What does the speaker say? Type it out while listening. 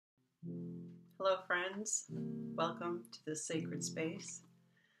Hello, friends. Welcome to this sacred space.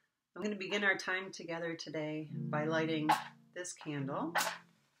 I'm going to begin our time together today by lighting this candle,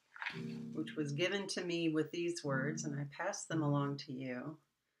 which was given to me with these words, and I pass them along to you.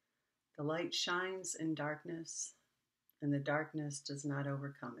 The light shines in darkness, and the darkness does not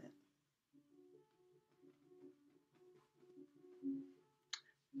overcome it.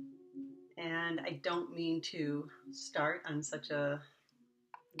 And I don't mean to start on such a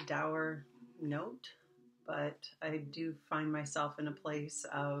dour note, but I do find myself in a place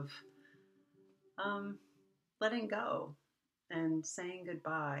of letting go and saying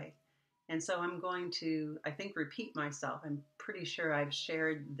goodbye. And so I'm going to, I think, repeat myself. I'm pretty sure I've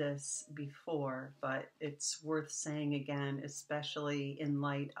shared this before, but it's worth saying again, especially in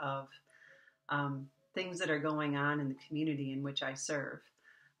light of things that are going on in the community in which I serve.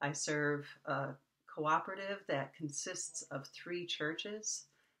 I serve a cooperative that consists of 3 churches.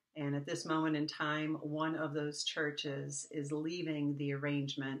 And at this moment in time, one of those churches is leaving the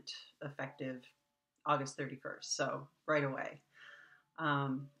arrangement effective August 31st, so right away.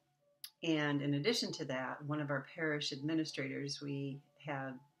 And in addition to that, one of our parish administrators, we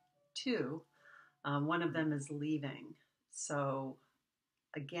had 2, one of them is leaving. So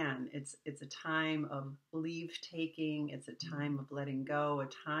again, it's a time of leave taking, it's a time of letting go, a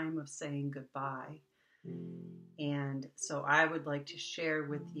time of saying goodbye. And so I would like to share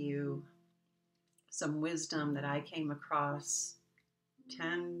with you some wisdom that I came across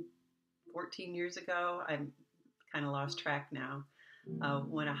 10, 14 years ago. I'm kind of lost track now.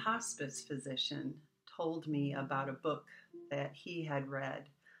 When a hospice physician told me about a book that he had read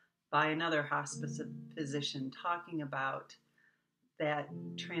by another hospice physician talking about that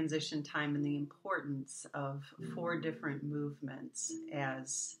transition time and the importance of 4 different movements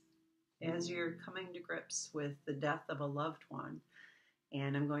as you're coming to grips with the death of a loved one.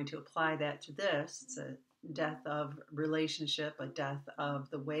 And I'm going to apply that to this. It's a death of relationship, a death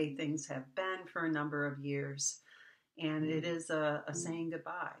of the way things have been for a number of years. And it is a saying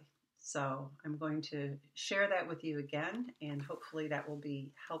goodbye. So I'm going to share that with you again, and hopefully that will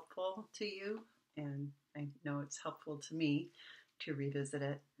be helpful to you. And I know it's helpful to me to revisit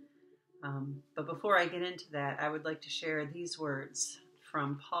it. But before I get into that, I would like to share these words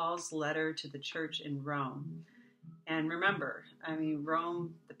from Paul's letter to the church in Rome. And remember,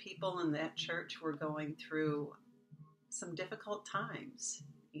 Rome, the people in that church were going through some difficult times,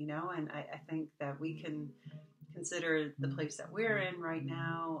 and I think that we can consider the place that we're in right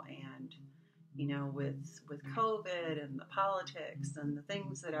now and, with COVID and the politics and the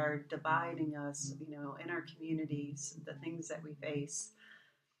things that are dividing us, in our communities, the things that we face,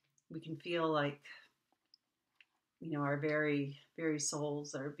 we can feel like, our very, very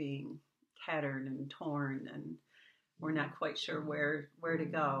souls are being tattered and torn, and we're not quite sure where to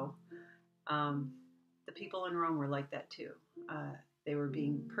go. The people in Rome were like that too. They were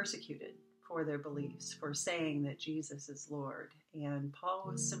being persecuted for their beliefs, for saying that Jesus is Lord. And Paul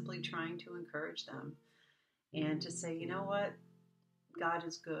was simply trying to encourage them and to say, you know what? God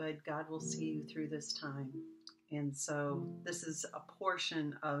is good. God will see you through this time. And so this is a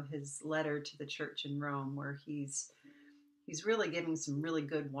portion of his letter to the church in Rome where he's really giving some really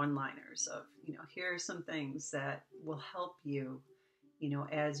good one-liners of, here are some things that will help you,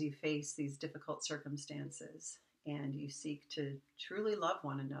 as you face these difficult circumstances and you seek to truly love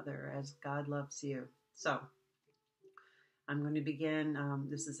one another as God loves you. So I'm going to begin.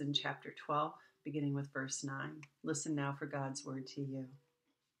 This is in chapter 12, beginning with verse 9. Listen now for God's word to you.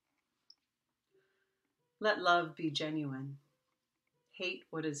 Let love be genuine. Hate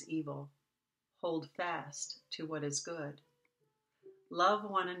what is evil. Hold fast to what is good. Love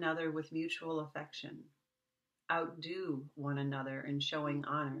one another with mutual affection. Outdo one another in showing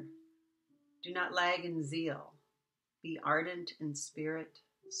honor. Do not lag in zeal. Be ardent in spirit.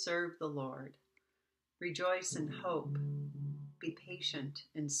 Serve the Lord. Rejoice in hope. Be patient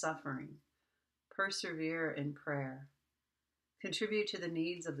in suffering. Persevere in prayer. Contribute to the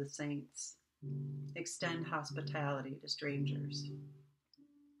needs of the saints. Extend hospitality to strangers.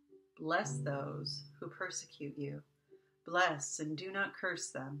 Bless those who persecute you. Bless and do not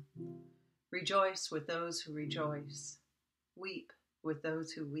curse them. Rejoice with those who rejoice. Weep with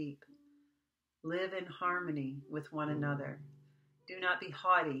those who weep. Live in harmony with one another. Do not be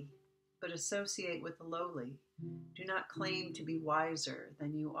haughty, but associate with the lowly. Do not claim to be wiser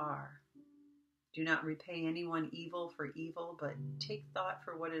than you are. Do not repay anyone evil for evil, but take thought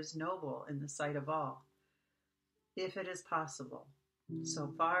for what is noble in the sight of all. If it is possible,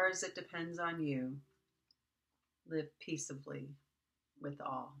 so far as it depends on you, live peaceably with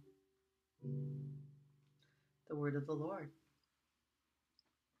all. The word of the Lord.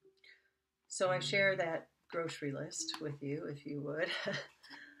 So I share that grocery list with you, if you would,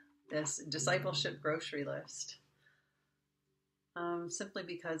 this discipleship grocery list, simply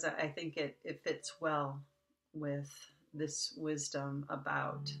because I think it fits well with this wisdom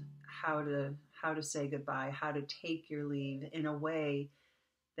about how to say goodbye, how to take your leave in a way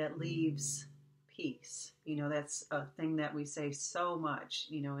that leaves peace. That's a thing that we say so much,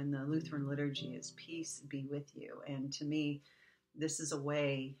 in the Lutheran liturgy is peace be with you. And to me, this is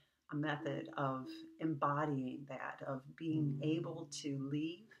a method of embodying that, of being able to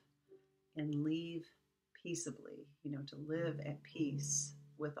leave and leave peaceably, to live at peace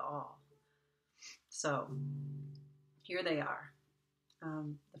with all. So here they are.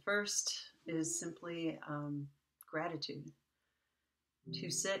 The first is simply gratitude. To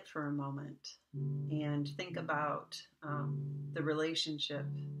sit for a moment and think about the relationship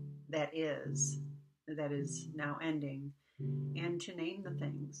that is now ending, and to name the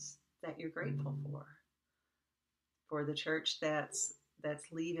things that you're grateful for the church that's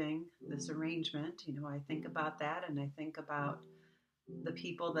leaving this arrangement. I think about that, and I think about the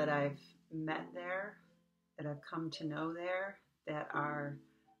people that I've met there, that I've come to know there, that are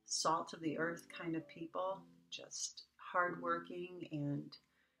salt of the earth kind of people, just hardworking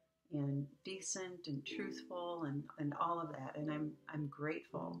and decent and truthful and all of that. And I'm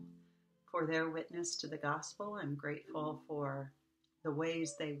grateful for their witness to the gospel. I'm grateful for the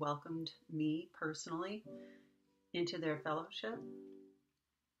ways they welcomed me personally into their fellowship.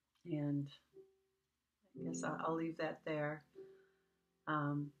 And I guess I'll leave that there.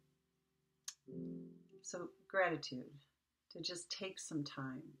 So gratitude, to just take some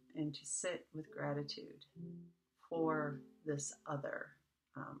time and to sit with gratitude for this other,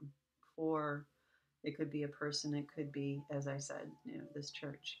 for, it could be a person, it could be, as I said, this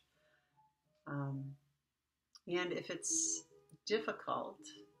church. And if it's difficult,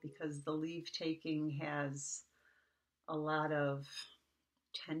 because the leave taking has a lot of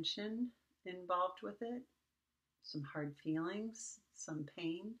tension involved with it, some hard feelings, some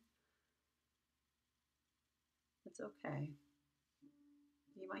pain, it's okay.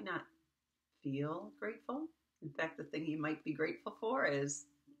 You might not feel grateful. In fact, the thing you might be grateful for is,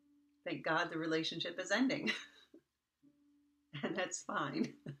 thank God the relationship is ending. And that's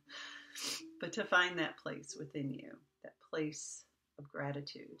fine. But to find that place within you, that place of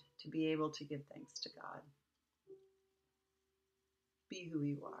gratitude, to be able to give thanks to God. Be who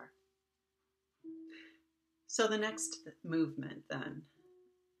you are. So the next movement then,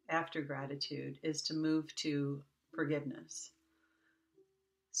 after gratitude, is to move to forgiveness.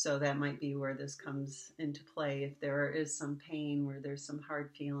 So that might be where this comes into play, if there is some pain, where there's some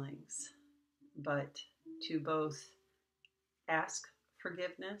hard feelings. But to both ask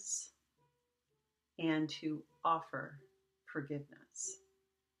forgiveness and to offer forgiveness.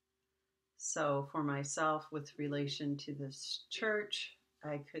 So for myself, with relation to this church,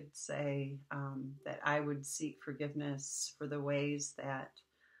 I could say that I would seek forgiveness for the ways that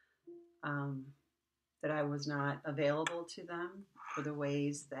that I was not available to them, for the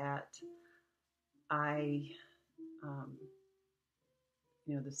ways that I,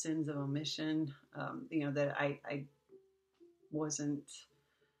 the sins of omission, that I wasn't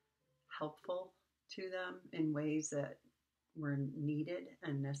helpful to them in ways that were needed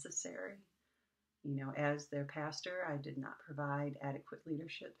and necessary. As their pastor, I did not provide adequate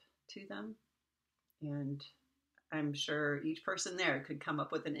leadership to them. And I'm sure each person there could come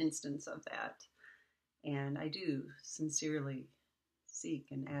up with an instance of that. And I do sincerely seek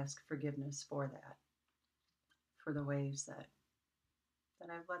and ask forgiveness for that, for the ways that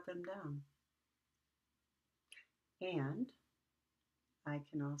I've let them down. And I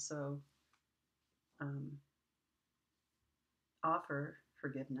can also offer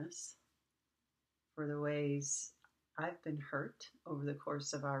forgiveness for the ways I've been hurt over the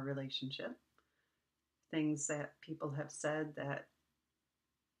course of our relationship. Things that people have said that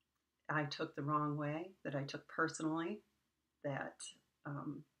I took the wrong way, that I took personally, that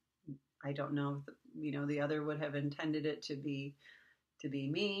I don't know if the other would have intended it to be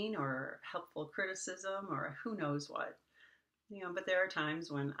mean or helpful criticism or who knows what. But there are times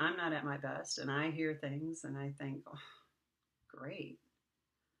when I'm not at my best and I hear things and I think, oh, great.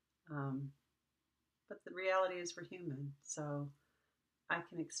 But the reality is we're human, so I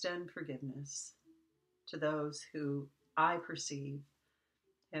can extend forgiveness to those who I perceive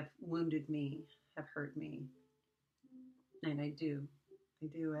have wounded me, have hurt me. And I do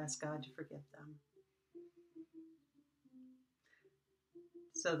ask God to forgive them.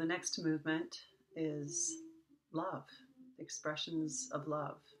 So the next movement is love, expressions of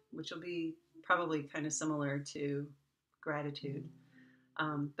love, which will be probably kind of similar to gratitude.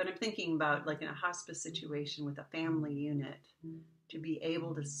 But I'm thinking about like in a hospice situation with a family unit, to be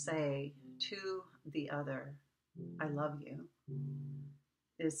able to say to the other, I love you,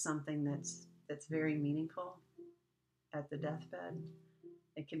 is something that's very meaningful at the deathbed.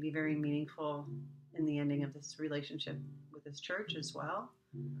 It can be very meaningful in the ending of this relationship with this church as well.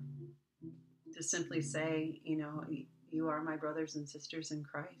 To simply say, you are my brothers and sisters in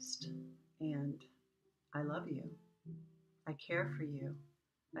Christ, and I love you. I care for you.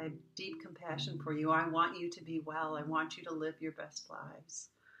 I have deep compassion for you. I want you to be well. I want you to live your best lives.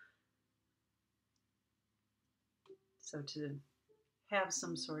 So to have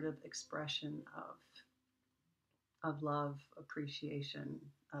some sort of expression of love, appreciation,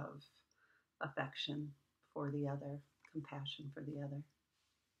 of affection for the other, compassion for the other.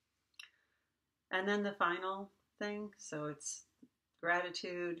 And then the final thing, so it's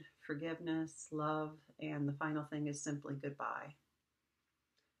gratitude, forgiveness, love, and the final thing is simply goodbye.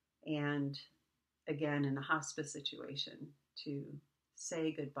 And again, in a hospice situation, to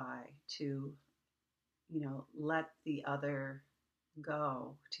say goodbye, to, let the other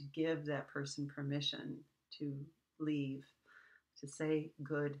go, to give that person permission to leave, to say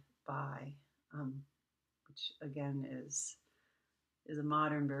goodbye, which again is a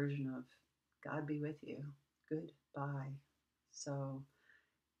modern version of God be with you, goodbye. So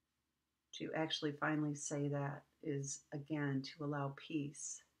to actually finally say that is, again, to allow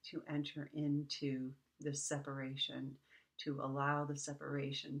peace to enter into this separation, to allow the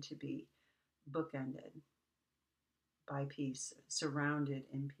separation to be bookended by peace, surrounded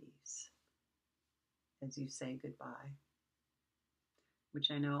in peace, as you say goodbye,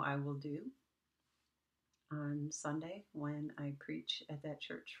 which I know I will do on Sunday when I preach at that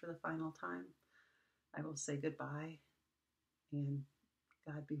church for the final time. I will say goodbye, and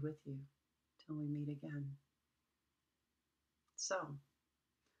God be with you till we meet again. So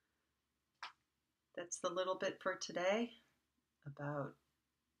that's the little bit for today about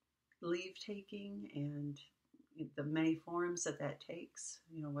leave taking and the many forms that takes,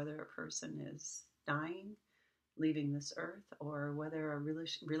 whether a person is dying, leaving this earth, or whether a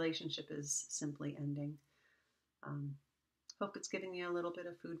relationship is simply ending. Hope it's giving you a little bit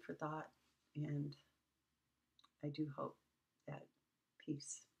of food for thought, and I do hope that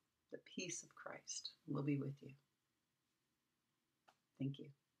peace, the peace of Christ, will be with you. Thank you.